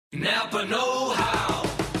Napa know-how.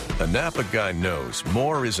 A Napa guy knows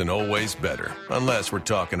more isn't always better, unless we're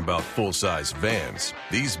talking about full-size vans.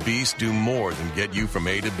 These beasts do more than get you from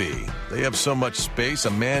A to B. They have so much space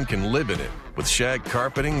a man can live in it. With shag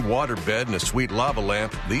carpeting, waterbed, and a sweet lava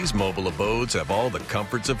lamp, these mobile abodes have all the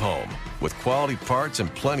comforts of home. With quality parts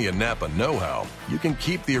and plenty of Napa know-how, you can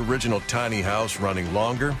keep the original tiny house running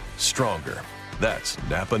longer, stronger. That's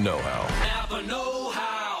Napa know-how. Napa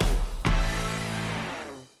know-how.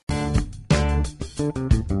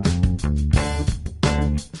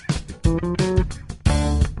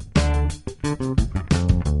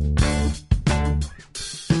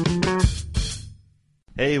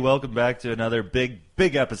 Hey, welcome back to another big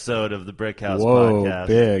episode of the Brickhouse Whoa, podcast.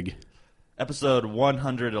 Big. Episode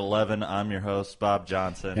 111. I'm your host, Bob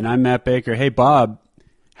Johnson. And I'm Matt Baker. Hey, Bob,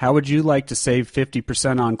 how would you like to save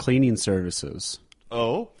 50% on cleaning services?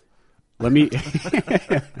 Oh? Let me...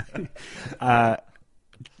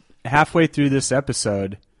 halfway through this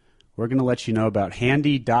episode, we're going to let you know about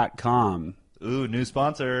Handy.com. Ooh, new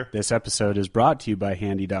sponsor. This episode is brought to you by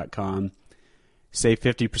Handy.com. Save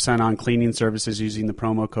 50% on cleaning services using the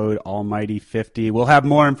promo code Almighty50. We'll have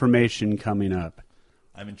more information coming up.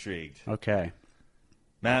 I'm intrigued. Okay.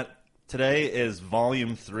 Matt, today is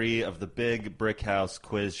Volume 3 of the Big Brickhouse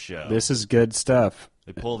Quiz Show. This is good stuff.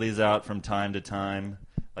 We pull these out from time to time.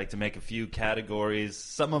 Like to make a few categories.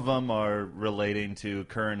 Some of them are relating to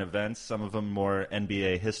current events. Some of them more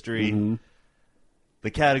NBA history. Mm-hmm.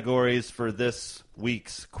 The categories for this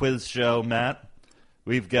week's quiz show, Matt,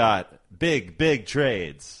 we've got big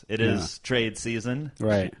trades. It is trade season.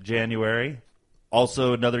 Right. January.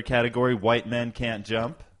 Also another category, white men can't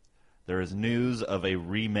jump. There is news of a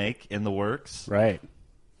remake in the works. Right.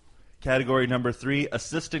 Category number 3,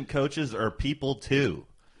 assistant coaches are people too.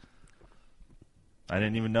 I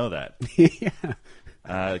didn't even know that.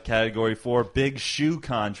 Yeah. Category 4, big shoe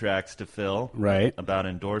contracts to fill. Right. About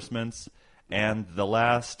endorsements. And the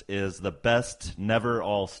last is the best never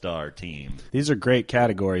all-star team. These are great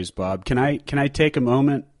categories, Bob. Can I take a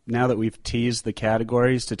moment, now that we've teased the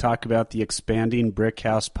categories, to talk about the expanding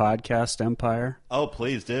Brickhouse podcast empire? Oh,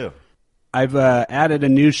 please do. I've added a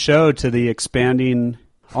new show to the expanding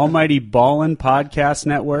Almighty Ballin' podcast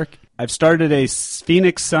network. I've started a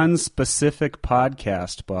Phoenix Suns-specific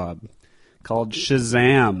podcast, Bob, called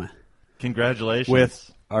Shazam. Congratulations.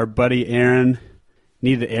 With our buddy Aaron.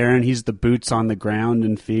 Needed Aaron. He's the boots on the ground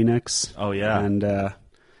in Phoenix. Oh, yeah. And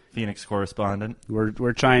Phoenix correspondent.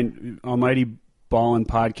 We're trying. Almighty Ballin'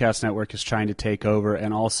 Podcast Network is trying to take over,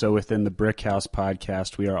 and also within the Brickhouse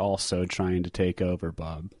podcast, we are also trying to take over,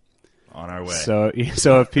 Bob. On our way.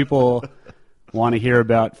 So if people want to hear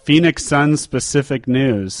about Phoenix Suns specific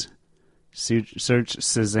news, search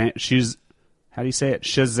Shazam. How do you say it?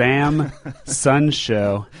 Shazam Sun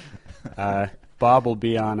Show. Bob will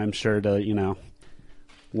be on, I'm sure, to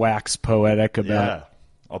wax poetic about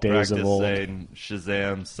I'll days of old. practice saying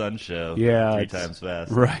Shazam Sun Show 3 times fast.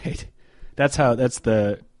 Right. That's how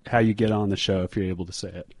you get on the show if you're able to say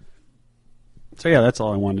it. So yeah, that's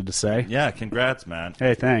all I wanted to say. Yeah, congrats, man.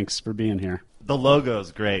 Hey, thanks for being here. The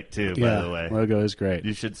logo's great too, by the way. Logo is great.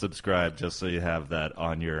 You should subscribe just so you have that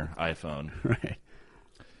on your iPhone. Right.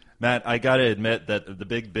 Matt, I got to admit that the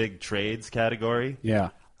big trades category,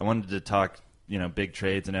 Yeah. I wanted to talk, big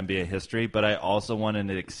trades in NBA history, but I also wanted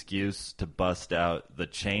an excuse to bust out the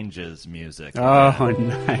Changes music. Oh,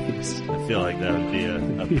 nice. I feel like that would be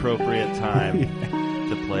an appropriate time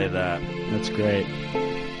to play that. That's great.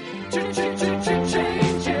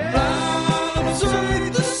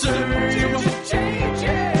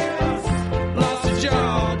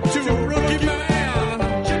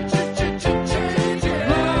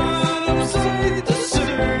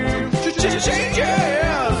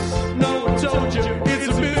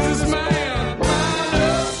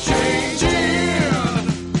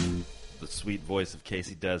 Voice of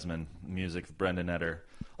Casey Desmond, music of Brendan Etter.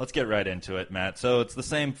 Let's get right into it, Matt. So it's the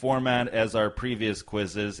same format as our previous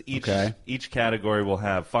quizzes. Each category will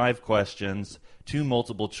have 5 questions, 2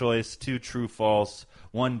 multiple choice, 2 true false,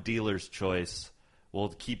 1 dealer's choice. We'll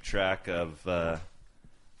keep track of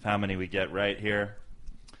how many we get right here.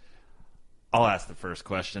 I'll ask the first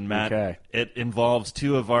question, Matt. Okay. It involves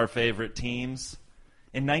 2 of our favorite teams.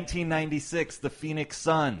 In 1996, the Phoenix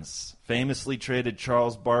Suns famously traded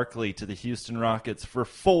Charles Barkley to the Houston Rockets for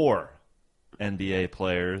 4 NBA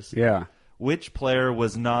players. Yeah. Which player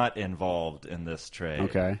was not involved in this trade?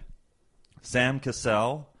 Okay. Sam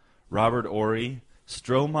Cassell, Robert Horry,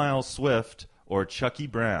 Stromile Swift, or Chucky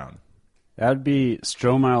Brown? That would be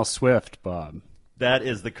Stromile Swift, Bob. That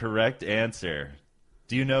is the correct answer.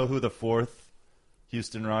 Do you know who the 4th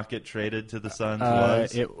Houston Rocket traded to the Suns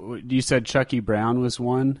was? You said Chucky Brown was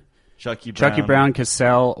one? Chucky Brown,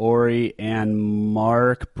 Cassell, Ori, and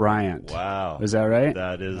Mark Bryant. Wow. Is that right?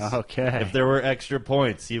 That is. Okay. If there were extra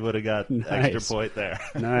points, he would have got extra point there.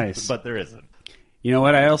 Nice. But there isn't. You know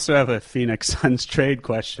what? I also have a Phoenix Suns trade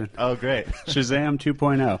question. Oh, great. Shazam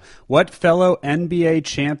 2.0. What fellow NBA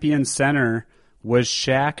champion center was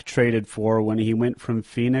Shaq traded for when he went from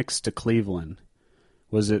Phoenix to Cleveland?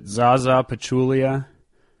 Was it Zaza Pachulia,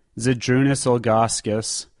 Zydrunas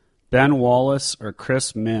Ilgauskas, Ben Wallace, or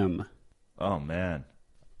Chris Mim? Oh, man.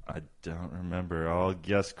 I don't remember. I'll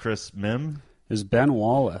guess Chris Mim. It was Ben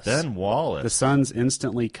Wallace. Ben Wallace. The Suns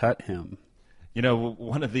instantly cut him. You know,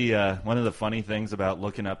 one of the funny things about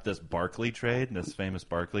looking up this Barkley trade, this famous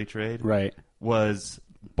Barkley trade, Right. was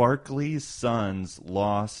Barkley's Suns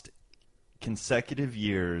lost consecutive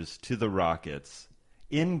years to the Rockets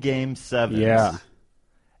in Game 7. Yeah.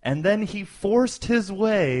 And then he forced his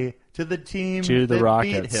way to the team To the that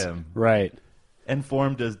Rockets. beat him Right. and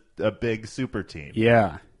formed a big super team.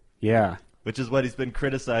 Yeah. Yeah. Which is what he's been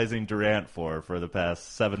criticizing Durant for the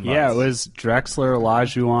past 7 months. Yeah, it was Drexler,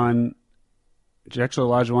 Olajuwon,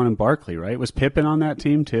 and Barkley, right? Was Pippen on that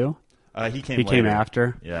team too? He came He came later.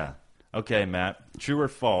 after. Yeah. Okay, Matt. True or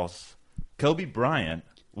false? Kobe Bryant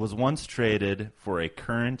was once traded for a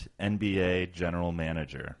current NBA general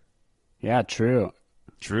manager. Yeah, true.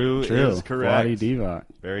 True is correct. Vlade Divac.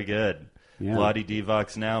 Very good. Yeah. Vlade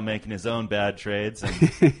Divac's now making his own bad trades.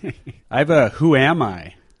 And I have a who am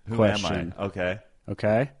I who question. am I? Okay.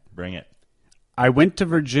 Okay. Bring it. I went to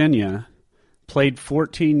Virginia, played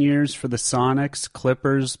 14 years for the Sonics,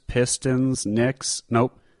 Clippers, Pistons,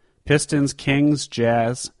 Kings,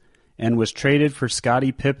 Jazz, and was traded for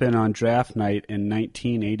Scottie Pippen on draft night in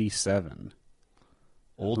 1987.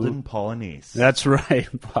 Olden Polynice. That's right,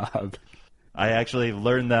 Bob. I actually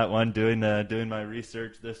learned that one doing my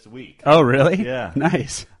research this week. Oh, really? Yeah.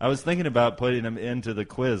 Nice. I was thinking about putting him into the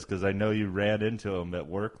quiz because I know you ran into him at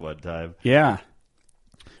work one time. Yeah.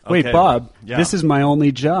 Wait, Okay. Bob, Yeah. this is my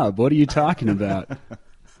only job. What are you talking about?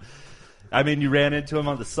 I mean, you ran into him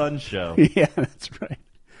on the Sun show. Yeah, that's right.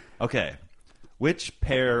 Okay. Which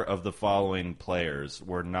pair of the following players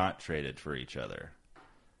were not traded for each other?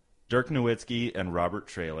 Dirk Nowitzki and Robert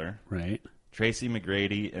Traylor, Right. Tracy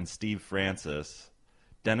McGrady and Steve Francis,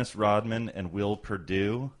 Dennis Rodman and Will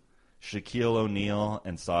Perdue, Shaquille O'Neal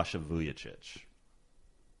and Sasha Vujacic.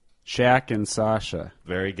 Shaq and Sasha.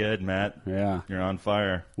 Very good, Matt. Yeah. You're on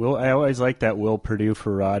fire. I always like that Will Perdue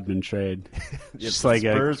for Rodman trade. If the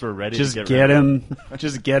Spurs were ready just to get rid of him,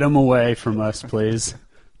 just get him away from us, please.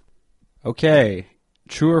 Okay,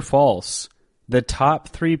 true or false? The top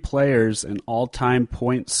 3 players in all-time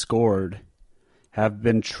points scored have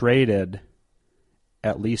been traded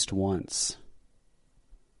at least once.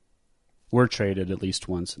 Were traded at least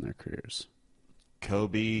once in their careers.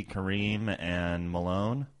 Kobe, Kareem, and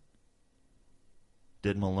Malone.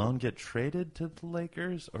 Did Malone get traded to the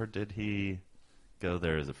Lakers, or did he go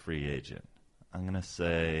there as a free agent? I'm going to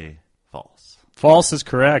say false. False is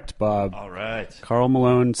correct, Bob. All right. Karl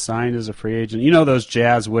Malone signed as a free agent. You know those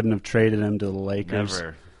Jazz wouldn't have traded him to the Lakers.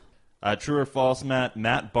 Never. True or false, Matt?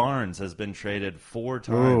 Matt Barnes has been traded 4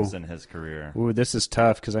 times in his career. Ooh, this is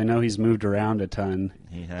tough because I know he's moved around a ton.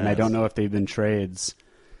 He has. And I don't know if they've been trades.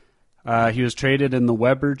 He was traded in the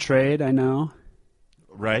Weber trade, I know.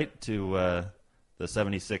 Right, to the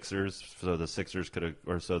 76ers, so the Sixers could,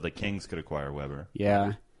 or so the Kings could acquire Weber.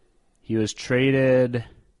 Yeah. He was traded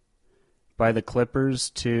by the Clippers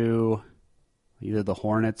to either the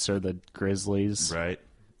Hornets or the Grizzlies. Right.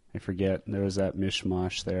 I forget. There was that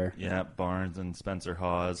mishmash there. Yeah, Barnes and Spencer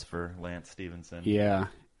Hawes for Lance Stevenson. Yeah.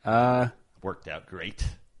 Worked out great.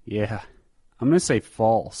 Yeah. I'm going to say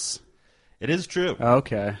false. It is true.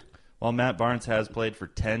 Okay. Well, Matt Barnes has played for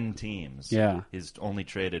 10 teams. Yeah. He's only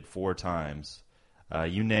traded 4 times.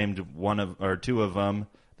 You named 2 of them.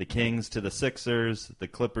 The Kings to the Sixers, the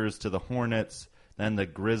Clippers to the Hornets. Then the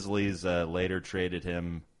Grizzlies later traded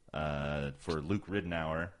him for Luke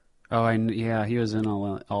Ridnour. Oh, yeah, he was in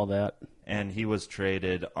all that. And he was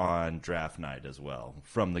traded on draft night as well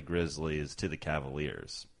from the Grizzlies to the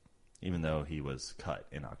Cavaliers, even though he was cut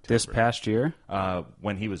in October. This past year?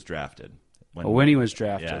 When he was drafted. When he was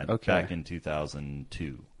drafted. Yeah, okay. back in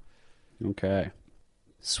 2002. Okay.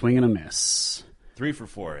 Swing and a miss. 3 for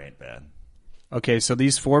 4 ain't bad. Okay, so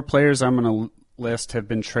these 4 players I'm going to list have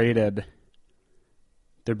been traded.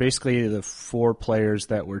 They're basically the 4 players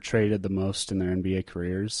that were traded the most in their NBA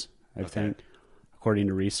careers, I think, according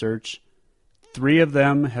to research. 3 of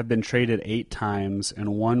them have been traded 8 times, and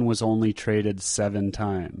 1 was only traded 7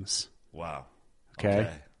 times. Wow. Okay.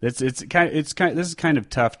 This is kind of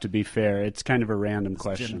tough, to be fair. It's kind of a random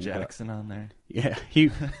question. Jim Jackson on there? Yeah,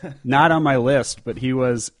 he not on my list, but he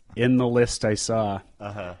was in the list I saw.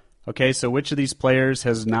 Uh-huh. Okay, so which of these players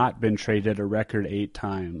has not been traded a record 8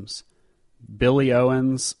 times? Billy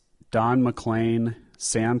Owens, Don McClain,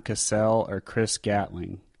 Sam Cassell, or Chris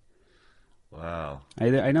Gatling? Wow.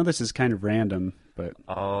 I know this is kind of random, but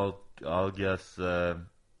I'll guess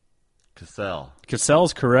Cassell.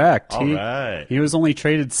 Cassell's correct. All right. He was only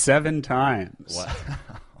traded 7 times. Wow.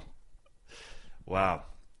 Wow.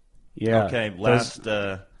 Yeah. Okay,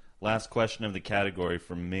 last question of the category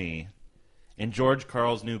from me. In George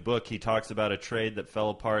Karl's new book, he talks about a trade that fell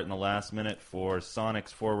apart in the last minute for Sonics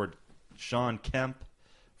forward Sean Kemp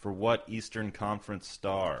for what Eastern Conference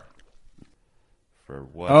star? For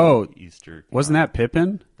what Eastern? Wasn't that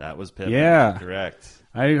Pippen? That was Pippen. Yeah. Correct.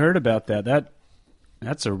 I heard about that.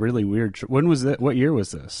 That's a really weird. When was that? What year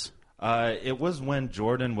was this? It was when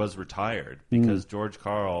Jordan was retired because George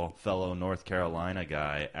Karl, fellow North Carolina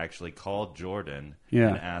guy, actually called Jordan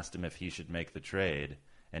and asked him if he should make the trade.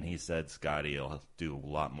 And he said, Scotty will do a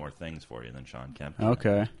lot more things for you than Sean Kemp can.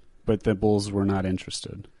 Okay. But the Bulls were not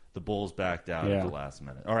interested. The Bulls backed out at the last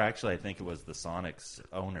minute. Or actually, I think it was the Sonics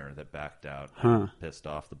owner that backed out. Pissed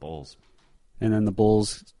off the Bulls. And then the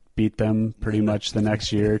Bulls beat them pretty much the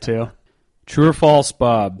next year or two. True or false,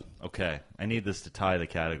 Bob? Okay. I need this to tie the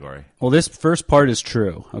category. Well, this first part is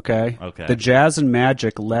true, okay? Okay. The Jazz and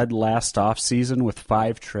Magic led last offseason with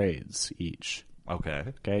 5 trades each. Okay.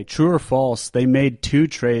 Okay. True or false, they made 2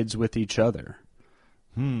 trades with each other.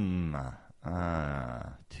 2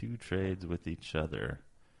 trades with each other.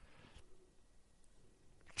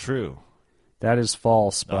 True. That is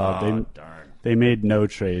false, Bob. Darn. They made no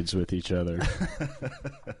trades with each other.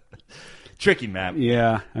 Tricky, Matt.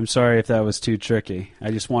 Yeah, I'm sorry if that was too tricky. I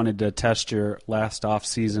just wanted to test your last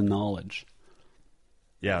off-season knowledge.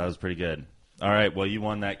 Yeah, that was pretty good. All right, well, you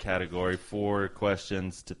won that category. 4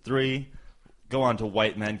 questions to 3. Go on to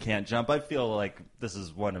White Men Can't Jump. I feel like this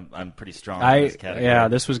is I'm pretty strong in this category. Yeah,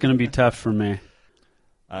 this was going to be tough for me.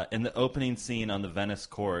 In the opening scene on the Venice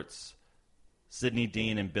courts, Sidney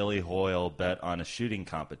Dean and Billy Hoyle bet on a shooting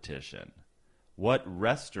competition. What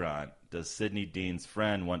restaurant does Sidney Dean's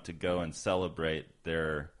friend want to go and celebrate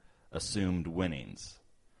their assumed winnings?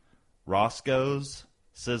 Roscoe's,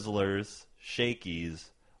 Sizzlers, Shakey's,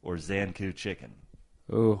 or Zanku Chicken?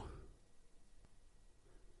 Ooh.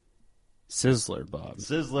 Sizzler, Bob.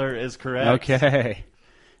 Sizzler is correct. Okay.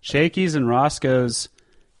 Shakey's and Roscoe's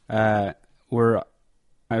were...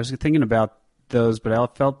 I was thinking about those, but I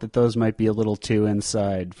felt that those might be a little too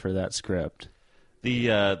inside for that script.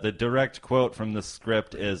 The direct quote from the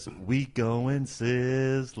script is, "We goin'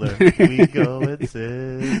 Sizzler, we goin'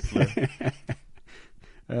 Sizzler."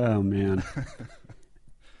 Oh, man.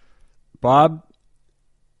 Bob,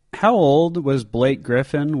 how old was Blake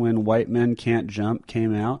Griffin when White Men Can't Jump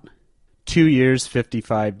came out? 2 years,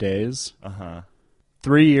 55 days.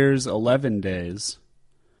 3 years, 11 days.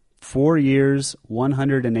 4 years,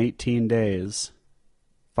 118 days.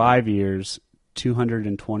 5 years,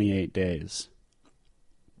 228 days.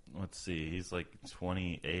 Let's see. He's like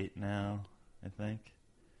 28 now, I think.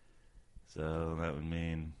 So that would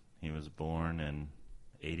mean he was born in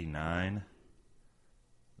 89.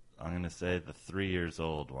 I'm going to say the 3 years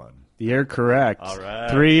old one. You're correct. All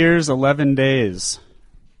right. 3 years, 11 days.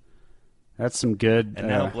 That's some good... And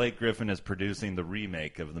now Blake Griffin is producing the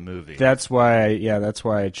remake of the movie. That's why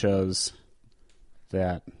I chose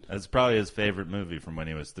that. That's probably his favorite movie from when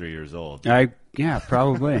he was 3 years old. Yeah,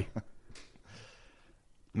 probably.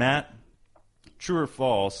 Matt, true or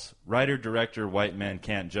false, writer-director White Man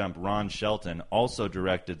Can't Jump Ron Shelton also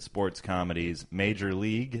directed sports comedies Major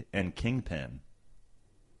League and Kingpin?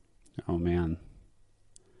 Oh, man.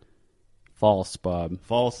 False, Bob.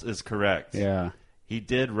 False is correct. Yeah. He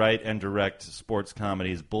did write and direct sports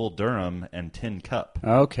comedies Bull Durham and Tin Cup.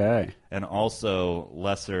 Okay. And also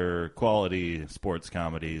lesser quality sports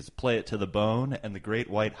comedies Play It to the Bone and The Great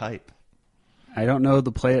White Hype. I don't know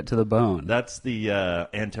the Play It to the Bone. That's the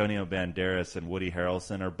Antonio Banderas and Woody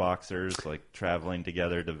Harrelson are boxers, like traveling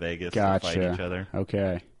together to Vegas to fight each other.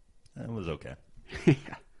 Okay. It was okay.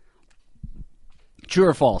 True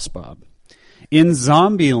or false, Bob? In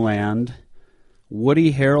Zombieland,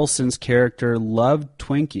 Woody Harrelson's character loved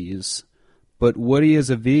Twinkies, but Woody is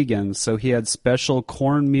a vegan, so he had special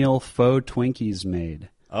cornmeal faux Twinkies made.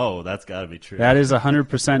 Oh, that's got to be true. That is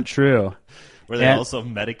 100% true. Were they also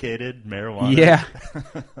medicated marijuana? Yeah.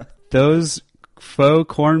 Those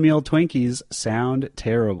faux cornmeal Twinkies sound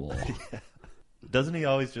terrible. Yeah. Doesn't he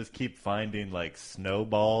always just keep finding like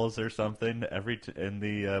snowballs or something in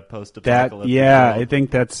the post-apocalyptic world? I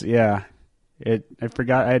think that's I had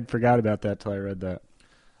forgot about that till I read that.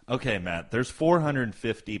 Okay, Matt, there's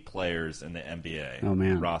 450 players in the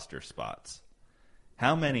NBA roster spots.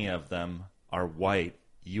 How many of them are white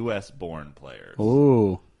U.S.-born players?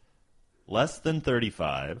 Ooh. Less than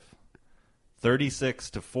 35, 36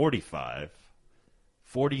 to 45,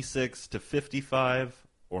 46 to 55,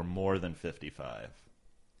 or more than 55?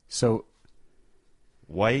 So,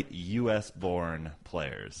 white U.S.-born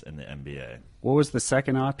players in the NBA. What was the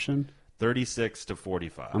second option? 36 to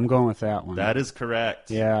 45. I'm going with that one. That is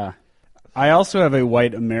correct. Yeah. I also have a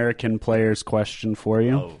white American players question for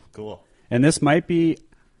you. Oh, cool. And this might be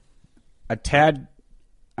a tad...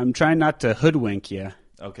 I'm trying not to hoodwink you.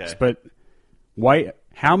 Okay. But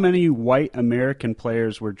how many white American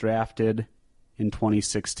players were drafted in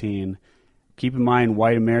 2016? Keep in mind,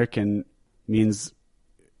 white American means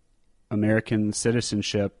American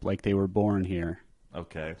citizenship, like they were born here.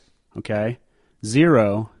 Okay. Okay?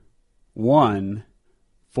 0, 1,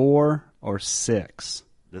 4, or 6?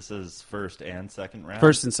 This is first and second round?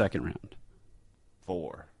 First and second round.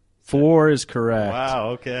 4. 4 is correct. Wow,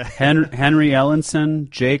 okay. Henry Ellenson,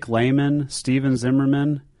 Jake Layman, Steven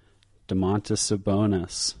Zimmerman, DeMontis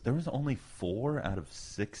Sabonis. There was only 4 out of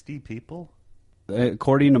 60 people?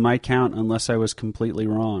 According to my count, unless I was completely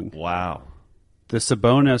wrong. Wow. The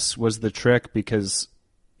Sabonis was the trick because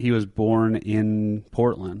he was born in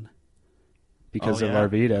Portland because of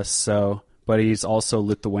Arvydas, but he's also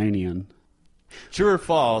Lithuanian. True or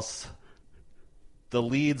false? The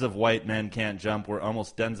leads of White Men Can't Jump were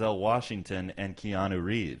almost Denzel Washington and Keanu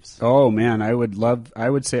Reeves. Oh man,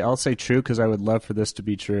 I'll say true because I would love for this to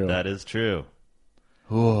be true. That is true.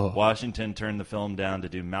 Ooh. Washington turned the film down to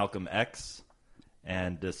do Malcolm X,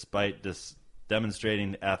 and despite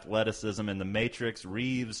demonstrating athleticism in The Matrix,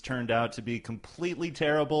 Reeves turned out to be completely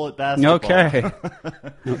terrible at basketball. Okay.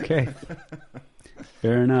 Okay.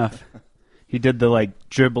 Fair enough. He did the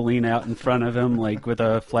dribbling out in front of him with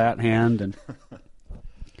a flat hand. And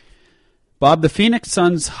Bob, the Phoenix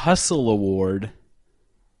Suns Hustle Award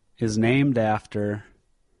is named after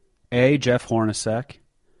A. Jeff Hornacek,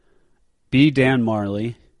 B. Dan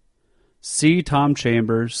Marley, C. Tom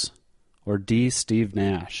Chambers, or D. Steve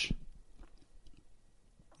Nash.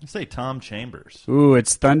 I say Tom Chambers. Ooh,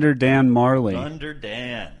 it's Thunder Dan Marley. Thunder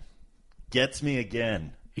Dan gets me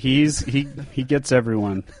again. He gets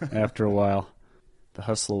everyone after a while. The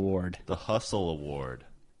Hustle Award. The Hustle Award.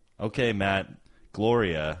 Okay, Matt.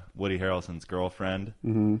 Gloria, Woody Harrelson's girlfriend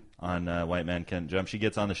on White Man Can't Jump, she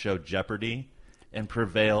gets on the show Jeopardy and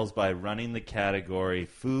prevails by running the category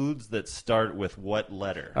foods that start with what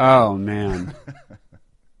letter? Oh, man.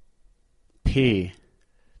 P.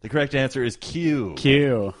 The correct answer is Q.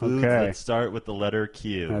 Q. Foods Okay. that start with the letter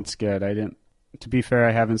Q. That's good. To be fair,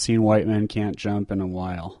 I haven't seen White Men Can't Jump in a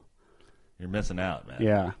while. You're missing out, man.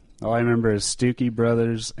 Yeah. All I remember is Stookie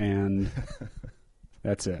Brothers, and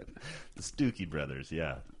that's it. The Stookie Brothers,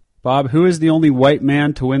 yeah. Bob, who is the only white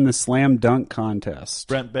man to win the slam dunk contest?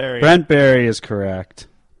 Brent Barry. Brent Barry is correct.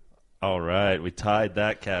 All right. We tied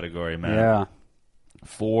that category, Matt. Yeah.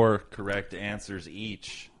 4 correct answers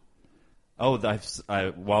each. Oh,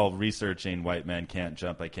 while researching White Men Can't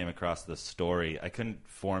Jump, I came across this story. I couldn't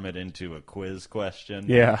form it into a quiz question,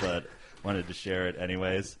 but wanted to share it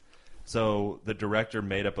anyways. So the director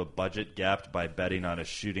made up a budget gapped by betting on a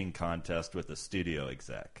shooting contest with a studio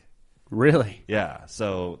exec. Really? Yeah.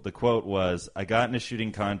 So the quote was, I got in a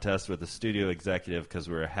shooting contest with a studio executive because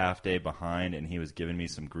we were a half day behind and he was giving me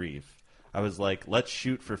some grief. I was like, let's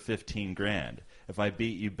shoot for $15,000. If I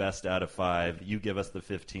beat you best out of 5, you give us the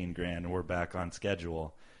 $15,000 and we're back on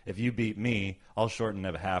schedule. If you beat me, I'll shorten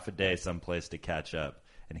a half a day someplace to catch up.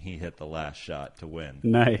 And he hit the last shot to win.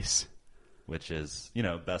 Nice. Which is,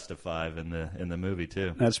 best of 5 in the movie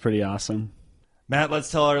too. That's pretty awesome. Matt,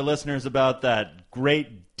 let's tell our listeners about that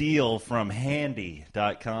great deal from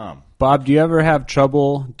Handy.com. Bob, do you ever have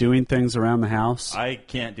trouble doing things around the house? I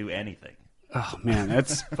can't do anything. Oh, man,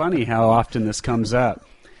 that's funny how often this comes up.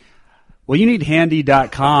 Well, you need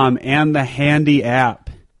Handy.com and the Handy app.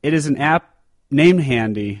 It is an app named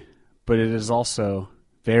Handy, but it is also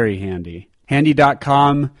very handy.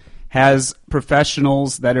 Handy.com has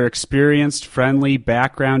professionals that are experienced, friendly,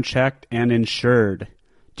 background checked, and insured.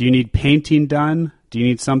 Do you need painting done? Do you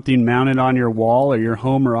need something mounted on your wall or your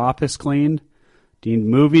home or office cleaned? Do you need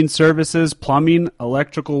moving services, plumbing,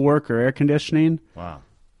 electrical work, or air conditioning? Wow.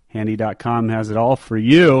 Handy.com has it all for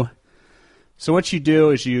you. So what you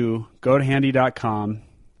do is you go to Handy.com,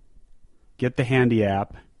 get the Handy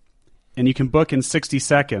app, and you can book in 60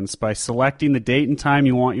 seconds by selecting the date and time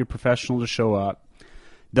you want your professional to show up.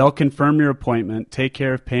 They'll confirm your appointment, take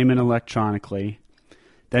care of payment electronically.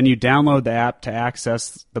 Then you download the app to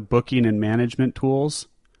access the booking and management tools.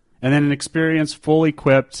 And then an experienced, fully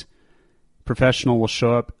equipped professional will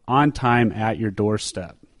show up on time at your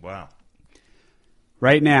doorstep. Wow.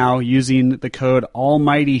 Right now, using the code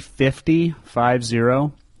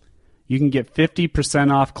Almighty50, you can get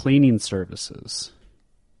 50% off cleaning services.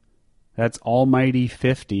 That's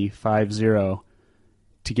Almighty50,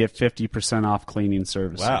 to get 50% off cleaning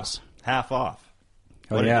services. Wow. Half off.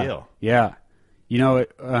 What a deal. Yeah. You know,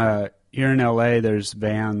 here in LA, there's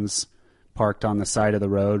vans parked on the side of the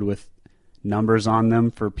road with numbers on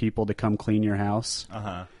them for people to come clean your house.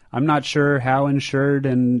 Uh-huh. I'm not sure how insured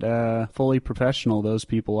and fully professional those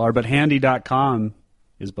people are, but Handy.com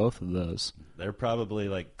is both of those. They're probably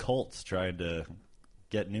like cults trying to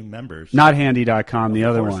get new members. Not Handy.com, the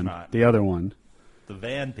other course one. not. The other one. The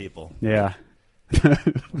van people. Yeah.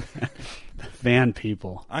 Van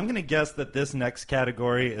people. I'm going to guess that this next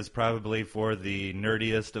category is probably for the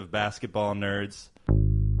nerdiest of basketball nerds.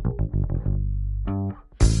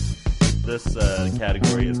 This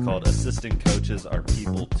category is called Assistant Coaches Are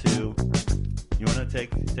People Too. You want to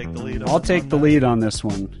take the lead on I'll this take one, the Matt? lead on this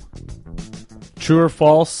one. True or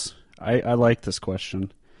false? I like this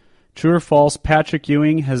question. True or false, Patrick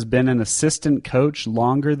Ewing has been an assistant coach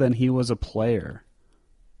longer than he was a player.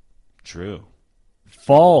 True.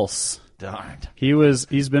 False. Darn.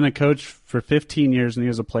 He's been a coach for 15 years and he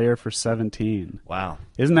was a player for 17. Wow.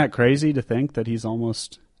 Isn't that crazy to think that his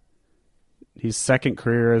second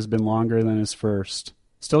career has been longer than his first?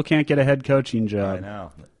 Still can't get a head coaching job. I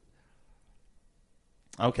know.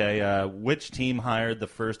 Okay, which team hired the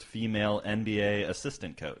first female NBA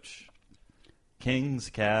assistant coach? Kings,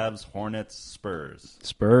 Cavs, Hornets, Spurs.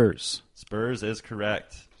 Spurs. Spurs is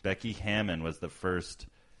correct. Becky Hammon was the first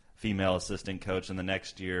female assistant coach, and the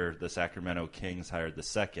next year the Sacramento Kings hired the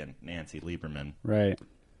second, Nancy Lieberman. Right.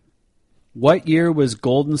 What year was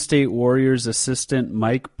Golden State Warriors assistant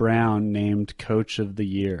Mike Brown named Coach of the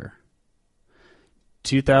Year?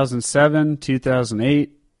 2007,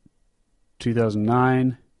 2008,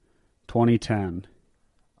 2009, 2010.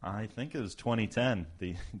 I think it was 2010,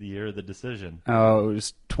 the year of the decision. Oh, it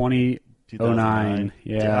was 2009.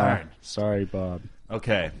 Yeah. Darn. Sorry, Bob.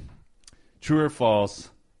 Okay. True or false,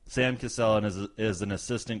 Sam Cassell is an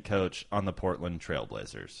assistant coach on the Portland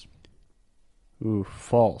Trailblazers. Ooh,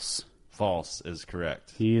 false. False is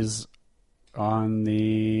correct. He's on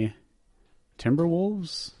the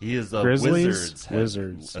Timberwolves? He is the Grizzlies?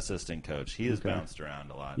 Wizards assistant coach. He has bounced around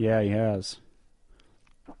a lot. Yeah, he has.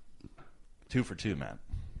 2 for 2, Matt.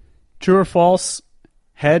 True or false,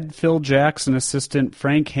 head Phil Jackson assistant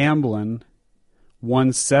Frank Hamblin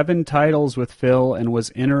won 7 titles with Phil and was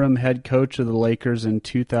interim head coach of the Lakers in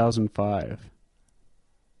 2005.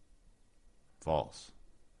 False.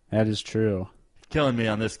 That is true. Killing me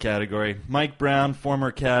on this category. Mike Brown,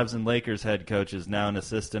 former Cavs and Lakers head coach, is now an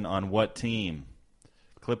assistant on what team?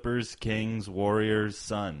 Clippers, Kings, Warriors,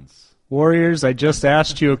 Suns. Warriors, I just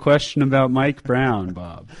asked you a question about Mike Brown,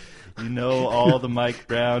 Bob. You know all the Mike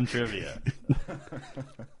Brown trivia.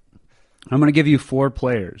 I'm going to give you 4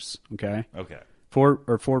 players, okay? Okay.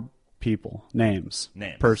 4 people, names,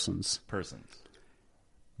 persons.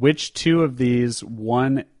 Which 2 of these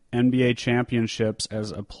won NBA championships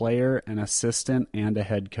as a player, an assistant, and a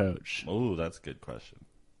head coach? Oh, that's a good question.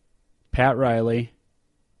 Pat Riley,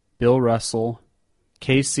 Bill Russell,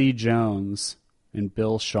 K.C. Jones, and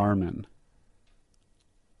Bill Sharman.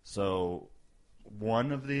 So,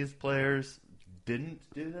 one of these players didn't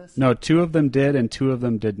do this? No, 2 of them did, and 2 of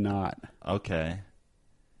them did not. Okay.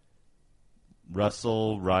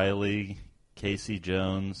 Russell, Riley, K.C.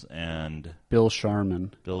 Jones, and Bill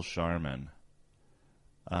Sharman. Bill Sharman.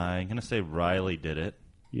 I'm going to say Riley did it.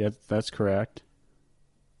 Yep, that's correct.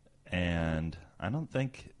 And I don't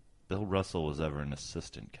think Bill Russell was ever an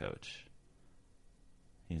assistant coach.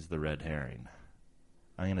 He's the red herring.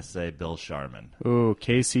 I'm going to say Bill Sharman. Ooh,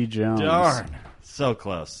 K.C. Jones. Darn. So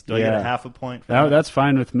close. Do I get a half a point for that? That's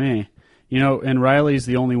fine with me. You know, and Riley's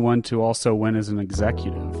the only one to also win as an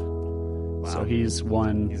executive. Wow. So he's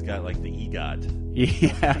won. He's got like the EGOT.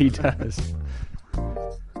 Yeah, he does.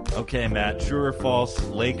 Okay, Matt, true or false,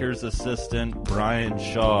 Lakers assistant Brian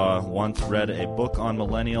Shaw once read a book on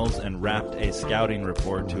millennials and rapped a scouting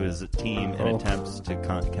report to his team in attempts to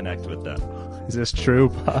connect with them. Is this true,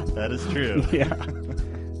 Bob? That is true. Yeah.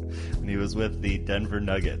 And he was with the Denver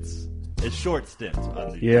Nuggets. A short stint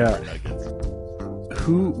on the Denver Nuggets.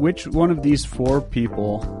 Which one of these 4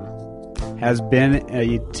 people has been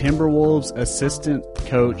a Timberwolves assistant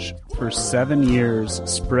coach for 7 years,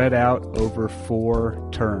 spread out over 4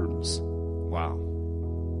 terms? Wow.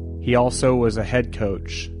 He also was a head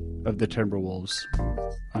coach of the Timberwolves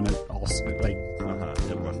on a, also, like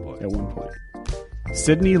At at one point.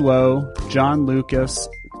 Sidney Lowe, John Lucas,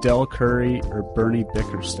 Del Curry, or Bernie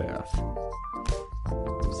Bickerstaff?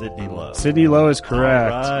 Sidney Lowe. Sidney Lowe is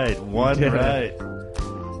correct. All right, one He did. right.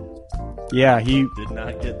 Yeah, he Did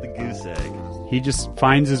not get the goose egg. just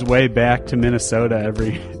finds his way back to Minnesota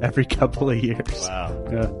every couple of years. Wow.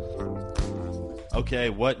 Yeah. Okay,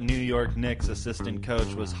 what New York Knicks assistant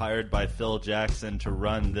coach was hired by Phil Jackson to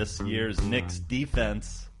run this year's Knicks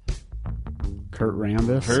defense? Kurt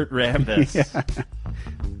Rambis. Kurt Rambis.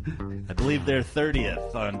 I believe they're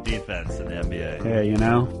 30th on defense in the NBA. Hey, you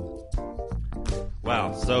know.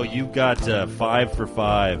 Wow, so you got 5 for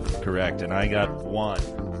 5 correct, and I got 1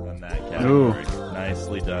 on that category.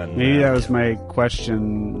 Nicely done. Maybe Matt. that was my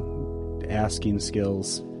question asking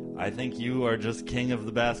skills. I think you are just king of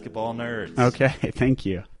the basketball nerds. Okay, thank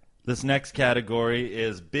you. This next category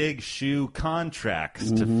is big shoe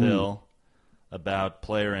contracts to fill about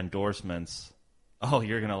player endorsements. Oh,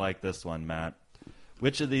 you're going to like this one, Matt.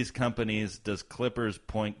 Which of these companies does Clippers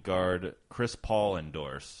point guard Chris Paul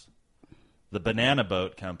endorse? The Banana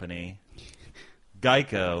Boat Company,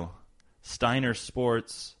 Geico, Steiner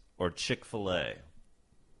Sports, or Chick-fil-A?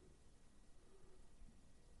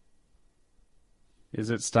 Is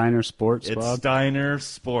it Steiner Sports, It's Bob? Steiner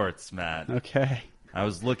Sports, Matt. Okay. I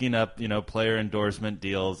was looking up, player endorsement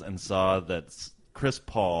deals and saw that Chris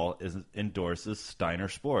Paul endorses Steiner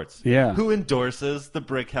Sports. Yeah. Who endorses the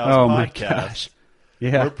Brickhouse Oh, podcast. my gosh.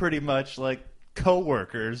 Yeah, We're pretty much like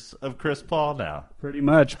co-workers of Chris Paul now. pretty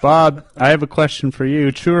much. Bob, I have a question for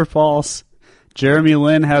you. True or false? Jeremy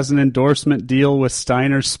Lin has an endorsement deal with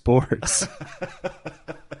Steiner Sports.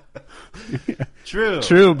 True.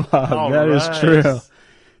 True, Bob. All That is right. true.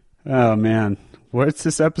 Oh, man. What's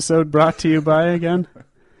this episode brought to you by again?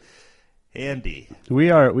 Andy.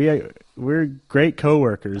 We're great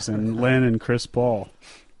coworkers, and Lynn and Chris Paul.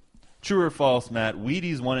 True or false, Matt?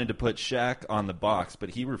 Wheaties wanted to put Shaq on the box, but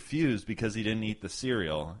he refused because he didn't eat the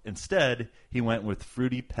cereal. Instead, he went with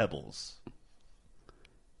Fruity Pebbles.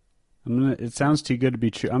 It sounds too good to be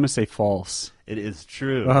true. I'm gonna say false. It is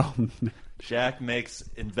true. Oh, Shaq makes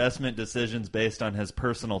investment decisions based on his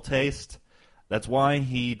personal taste. That's why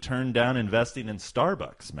he turned down investing in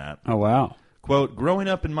Starbucks, Matt. oh wow. Quote, growing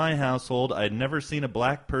up in my household, I'd never seen a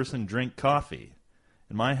black person drink coffee.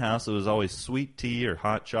 In my house, it was always sweet tea or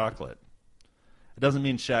hot chocolate. It doesn't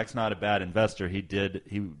mean Shaq's not a bad investor. He did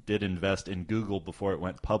invest in Google before it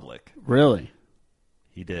went public. Really?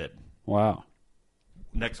 He did. Wow.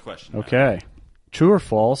 Next question. Matt. Okay. True or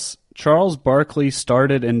false? Charles Barkley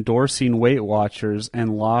started endorsing Weight Watchers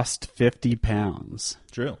and lost 50 pounds.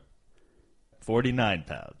 True. 49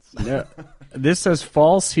 pounds. Yeah. This says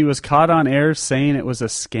false. He was caught on air saying it was a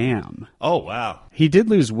scam. Oh, wow. He did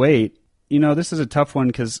lose weight. This is a tough one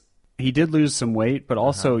because he did lose some weight, but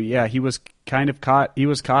also, he was kind of caught. He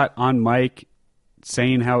was caught on mic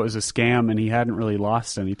saying how it was a scam, and he hadn't really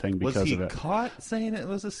lost anything because Was he of it. caught saying it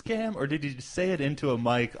was a scam, or did he say it into a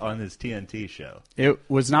mic on his TNT show? It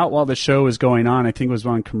was not while the show was going on. I think it was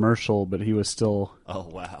on commercial, but he was still, Oh,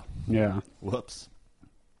 wow. yeah. Whoops.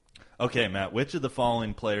 Okay, Matt, which of the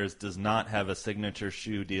following players does not have a signature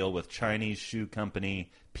shoe deal with Chinese shoe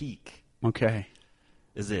company Peak? Okay.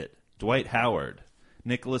 Is it Dwight Howard,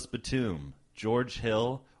 Nicholas Batum, George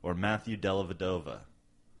Hill, or Matthew Dellavedova?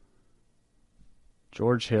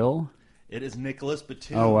 George Hill? It is Nicholas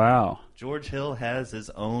Batum. Oh, wow. George Hill has his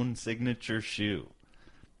own signature shoe.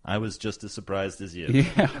 I was just as surprised as you.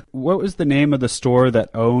 Yeah. What was the name of the store that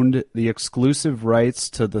owned the exclusive rights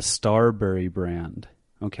to the Starberry brand?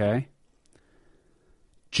 Okay.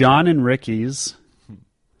 John and Ricky's,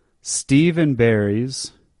 Steve and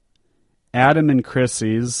Barry's, Adam and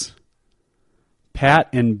Chrissy's, Pat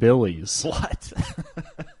and Billy's. What?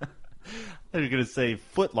 I was going to say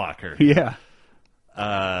Foot Locker. Yeah.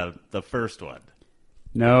 The first one.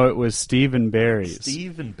 No, it was Steve and Barry's.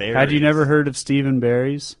 Steve and Barry's. Had you never heard of Steve and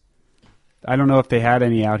Barry's? I don't know if they had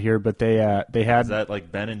any out here, but they had. Is that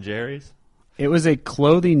like Ben and Jerry's? It was a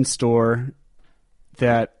clothing store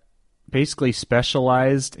that basically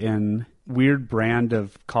specialized in weird brand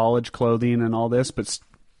of college clothing and all this, but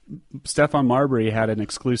Stephon Marbury had an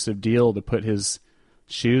exclusive deal to put his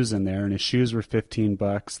shoes in there, and his shoes were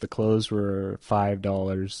 $15. The clothes were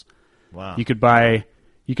 $5. Wow. You could buy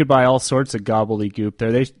all sorts of gobbledygook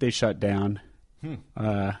there. They shut down.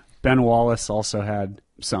 Ben Wallace also had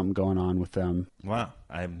something going on with them. Wow.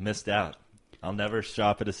 I missed out. I'll never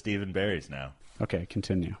shop at a Steve and Barry's now. Okay,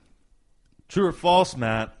 continue. True or false,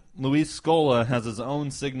 Matt? Luis Scola has his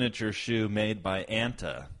own signature shoe made by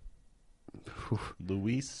Anta.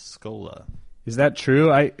 Luis Scola. Is that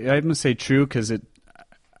true? I'm going to say true because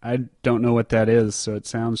I don't know what that is, so it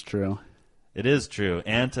sounds true. It is true.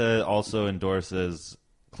 Anta also endorses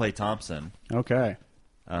Klay Thompson. Okay.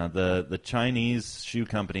 The Chinese shoe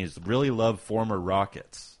companies really love former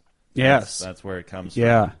Rockets. Yes. That's where it comes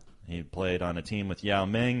Yeah. from. He played on a team with Yao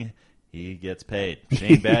Ming. He gets paid.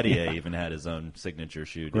 Shane Battier even had his own signature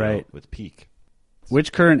shoe deal with Peak.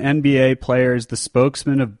 Which current NBA player is the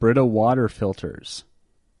spokesman of Brita water filters?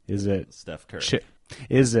 Is it Steph Curry?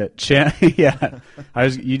 Is it yeah? I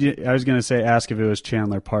was going to say ask if it was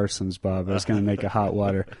Chandler Parsons, Bob. I was going to make a hot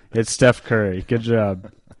water. It's Steph Curry. Good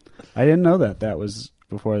job. I didn't know that. That was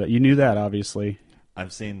before that. You knew that, obviously.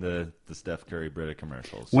 I've seen the Steph Curry Brita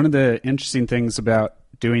commercials. One of the interesting things about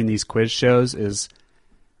doing these quiz shows is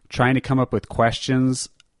trying to come up with questions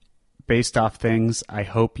based off things I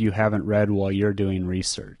hope you haven't read while you're doing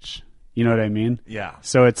research. You know what I mean? Yeah.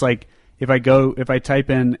 So it's like if I type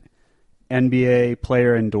in NBA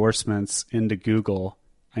player endorsements into Google,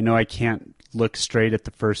 I know I can't look straight at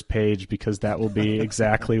the first page because that will be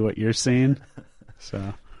exactly what you're seeing.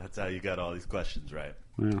 So that's how you got all these questions right.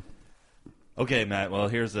 Yeah. Okay, Matt. Well,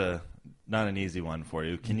 here's not an easy one for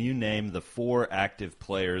you. Can you name the 4 active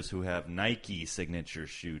players who have Nike signature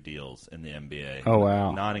shoe deals in the NBA? Oh,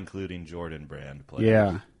 wow. Not including Jordan brand players.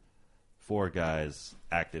 Yeah. 4 guys,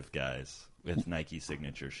 active guys, with Nike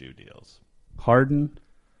signature shoe deals. Harden?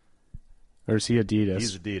 Or is he Adidas?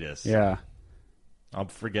 He's Adidas. Yeah. I'll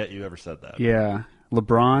forget you ever said that. Yeah.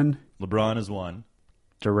 LeBron? LeBron is 1.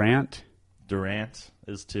 Durant? Durant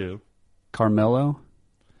is 2. Carmelo?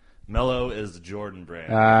 Melo is the Jordan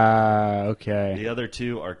brand. Okay. The other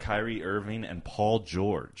 2 are Kyrie Irving and Paul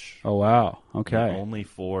George. Oh, wow. Okay. Only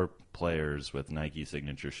 4 players with Nike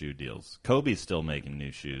signature shoe deals. Kobe's still making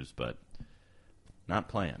new shoes, but not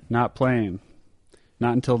playing. Not playing.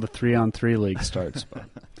 Not until the 3-on-3 league starts.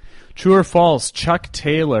 True or false, Chuck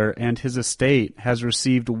Taylor and his estate has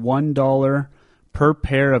received $1 per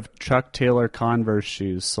pair of Chuck Taylor Converse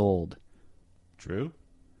shoes sold. True?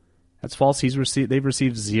 That's false. They've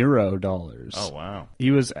received $0. Oh, wow. He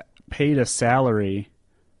was paid a salary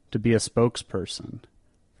to be a spokesperson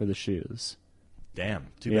for the shoes. Damn.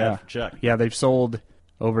 Too bad for Chuck. Yeah, they've sold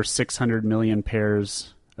over 600 million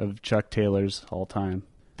pairs of Chuck Taylors all time.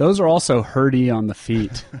 Those are also hurdy on the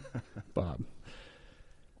feet, Bob.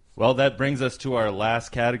 Well, that brings us to our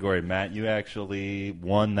last category, Matt. You actually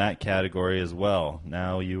won that category as well.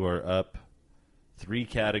 Now you are up 3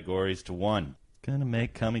 categories to 1. Gonna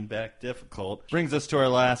make coming back difficult. Brings us to our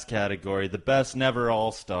last category, the best never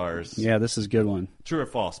all-stars. Yeah, this is a good one. True or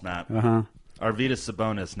false, Matt? Uh-huh. Arvydas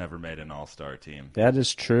Sabonis never made an all-star team. That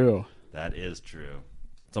is true. That is true.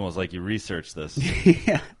 It's almost like you researched this.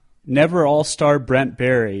 Yeah. Never all-star Brent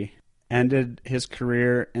Barry ended his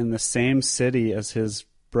career in the same city as his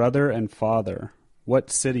brother and father. What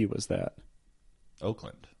city was that?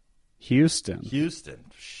 Oakland. Houston.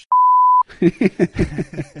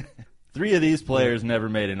 3 of these players never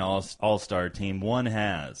made an all-star team. 1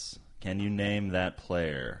 has. Can you name that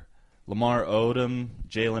player? Lamar Odom,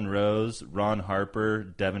 Jalen Rose, Ron Harper,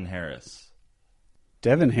 Devin Harris.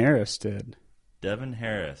 Devin Harris did. Devin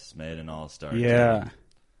Harris made an all-star Yeah. team.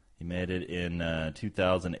 He made it in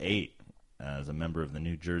 2008 as a member of the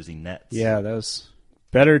New Jersey Nets. Yeah, that was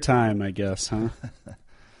better time, I guess, huh?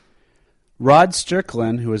 Rod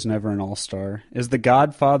Strickland, who was never an all-star, is the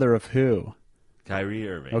godfather of who? Kyrie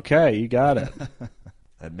Irving. Okay, you got it.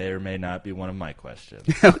 That may or may not be one of my questions.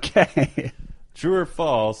 Okay. True or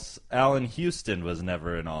false, Allen Houston was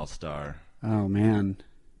never an all-star. Oh, man.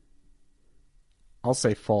 I'll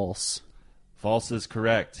say false. False is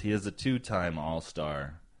correct. He is a 2-time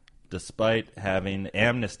all-star, despite having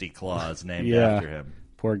amnesty clause named after him.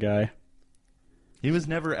 Poor guy. He was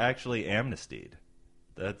never actually amnestied.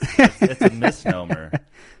 It's a misnomer.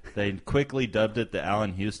 They quickly dubbed it the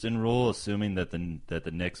Allen Houston rule, assuming that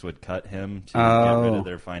the Knicks would cut him to get rid of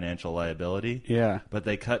their financial liability. Yeah. But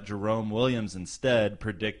they cut Jerome Williams instead,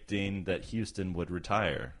 predicting that Houston would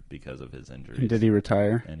retire because of his injuries. Did he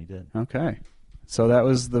retire? And he did. Okay. So that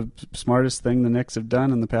was the smartest thing the Knicks have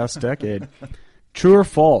done in the past decade. True or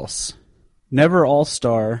false? Never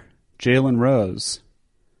all-star Jalen Rose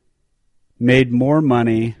made more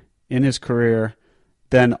money in his career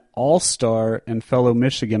than all-star and fellow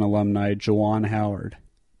Michigan alumni Juwan Howard.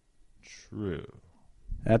 True.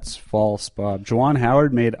 That's false, Bob. Juwan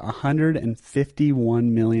Howard made $151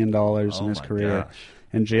 million in his career. Gosh.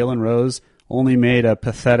 And Jalen Rose only made a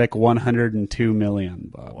pathetic $102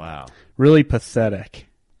 million, Bob. Wow. Really pathetic.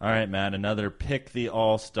 All right, Matt, another pick the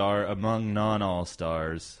all-star among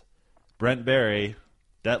non-all-stars. Brent Barry,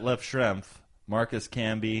 Detlef Schrempf, Marcus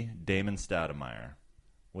Camby, Damon Stoudemire.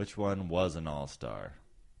 Which one was an all-star?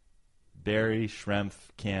 Barry, Schrempf,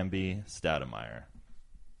 Camby, Stoudemire.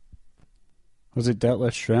 Was it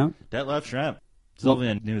Detlef Schrempf? Detlef Schrempf.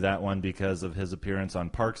 Sylvian knew that one because of his appearance on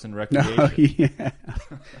Parks and Recreation. Oh, yeah.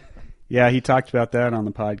 Yeah, he talked about that on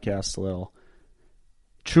the podcast a little.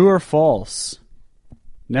 True or false?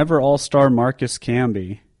 Never All-Star Marcus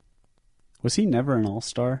Camby. Was he never an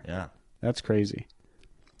All-Star? Yeah. That's crazy.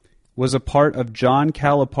 Was a part of John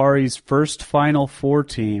Calipari's first Final Four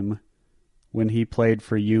team when he played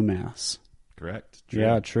for UMass. Correct. True.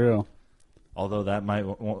 Yeah, true. Although that might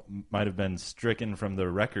have been stricken from the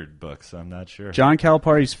record books, I'm not sure. John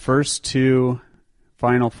Calipari's first 2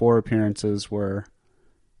 Final Four appearances were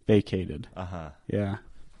vacated. Uh-huh. Yeah.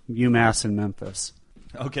 UMass and Memphis.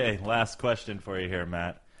 Okay, last question for you here,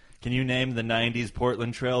 Matt. Can you name the 90s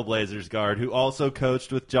Portland Trailblazers guard who also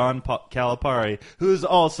coached with John Calipari, who's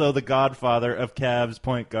also the godfather of Cavs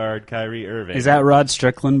point guard Kyrie Irving? Is that Rod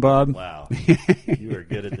Strickland, Bob? Wow. You are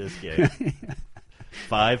good at this game.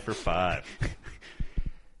 5 for 5.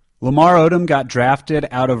 Lamar Odom got drafted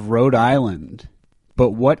out of Rhode Island,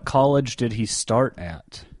 but what college did he start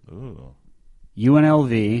at? Ooh.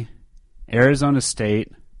 UNLV, Arizona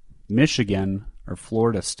State, Michigan, or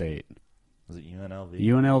Florida State? Was it UNLV?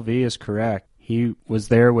 UNLV is correct. He was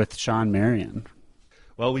there with Sean Marion.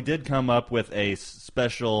 Well, we did come up with a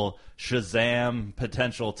special Shazam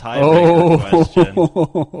potential tiebreaker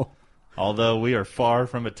question. Although we are far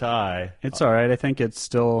from a tie. It's all right. I think it's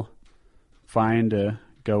still fine to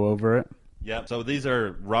go over it. Yep. So these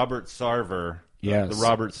are Robert Sarver. Yes. The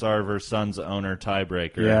Robert Sarver Sons owner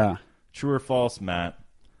tiebreaker. Yeah. True or false, Matt?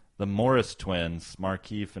 The Morris twins,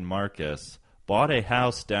 Markeith and Marcus, bought a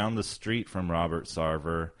house down the street from Robert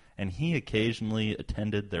Sarver, and he occasionally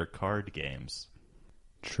attended their card games.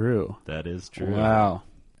 True. That is true. Wow.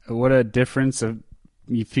 What a difference a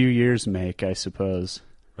few years make, I suppose.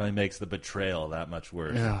 Really makes the betrayal that much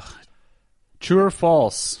worse. Ugh. True or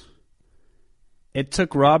false? It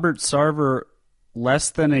took Robert Sarver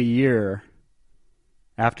less than a year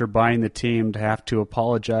after buying the team to have to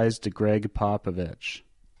apologize to Greg Popovich.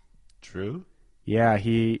 True? Yeah,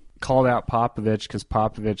 he called out Popovich because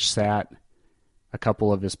Popovich sat a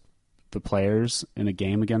couple of the players in a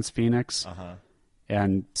game against Phoenix. Uh-huh.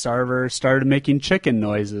 And Sarver started making chicken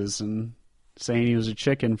noises and saying he was a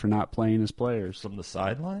chicken for not playing his players. From the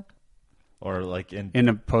sideline? Or like in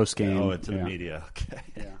a post game. Oh, into the media. Okay.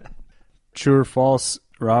 Yeah. True or false,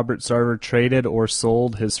 Robert Sarver traded or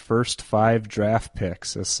sold his first 5 draft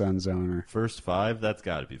picks as Suns owner. First 5? That's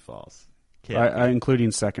got to be false.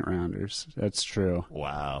 Including second rounders. That's true.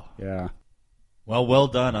 Wow. Yeah. Well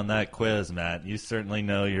done on that quiz, Matt. You certainly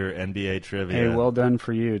know your NBA trivia. Hey, well done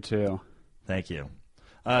for you, too. Thank you.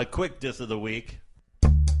 Quick diss of the week.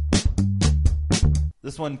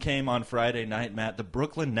 This one came on Friday night, Matt. The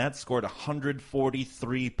Brooklyn Nets scored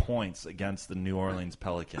 143 points against the New Orleans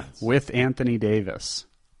Pelicans. With Anthony Davis.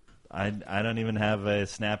 I don't even have a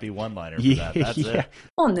snappy one-liner for that. That's it.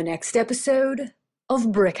 On the next episode of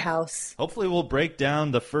Brickhouse. Hopefully we'll break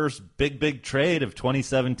down the first big trade of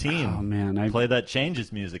 2017. Oh, man. Play that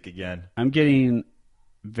changes music again. I'm getting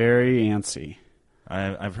very antsy.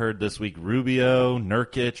 I've heard this week Rubio,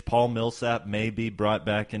 Nurkic, Paul Millsap may be brought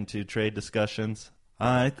back into trade discussions.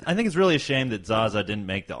 I think it's really a shame that Zaza didn't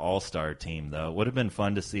make the All-Star team, though. It would have been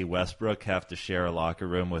fun to see Westbrook have to share a locker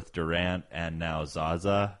room with Durant and now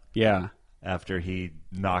Zaza. Yeah. After he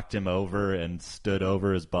knocked him over and stood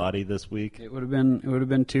over his body this week. It would have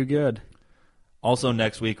been too good. Also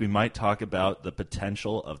next week we might talk about the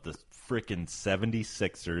potential of the frickin'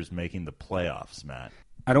 76ers making the playoffs, Matt.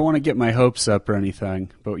 I don't want to get my hopes up or anything,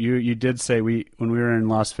 but you did say when we were in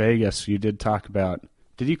Las Vegas, you did talk about.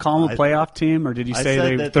 Did you call them a playoff team, or did you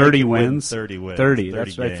say they 30 wins? 30 wins. 30.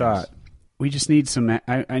 That's what I thought. We just need some.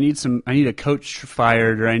 I need a coach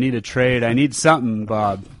fired, or I need a trade. I need something,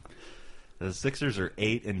 Bob. The Sixers are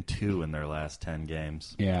 8-2 in their last 10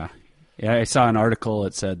 games. Yeah. I saw an article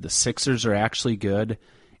that said the Sixers are actually good,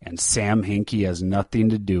 and Sam Hinkie has nothing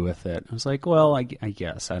to do with it. I was like, well, I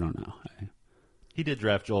guess I don't know. He did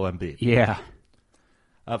draft Joel Embiid. Yeah.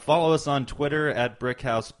 Follow us on Twitter at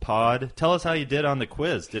BrickHousePod. Tell us how you did on the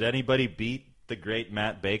quiz. Did anybody beat the great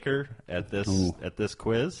Matt Baker at this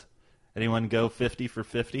quiz? Anyone go 50 for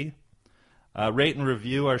 50? Rate and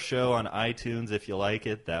review our show on iTunes if you like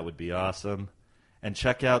it. That would be awesome. And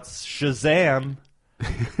check out Shazam,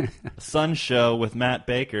 Sun Show with Matt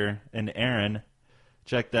Baker and Aaron.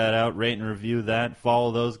 Check that out. Rate and review that.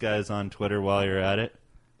 Follow those guys on Twitter while you're at it.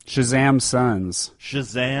 Shazam Suns.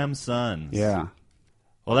 Shazam Suns. Yeah.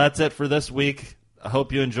 Well, that's it for this week. I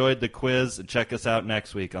hope you enjoyed the quiz. Check us out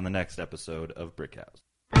next week on the next episode of Brickhouse.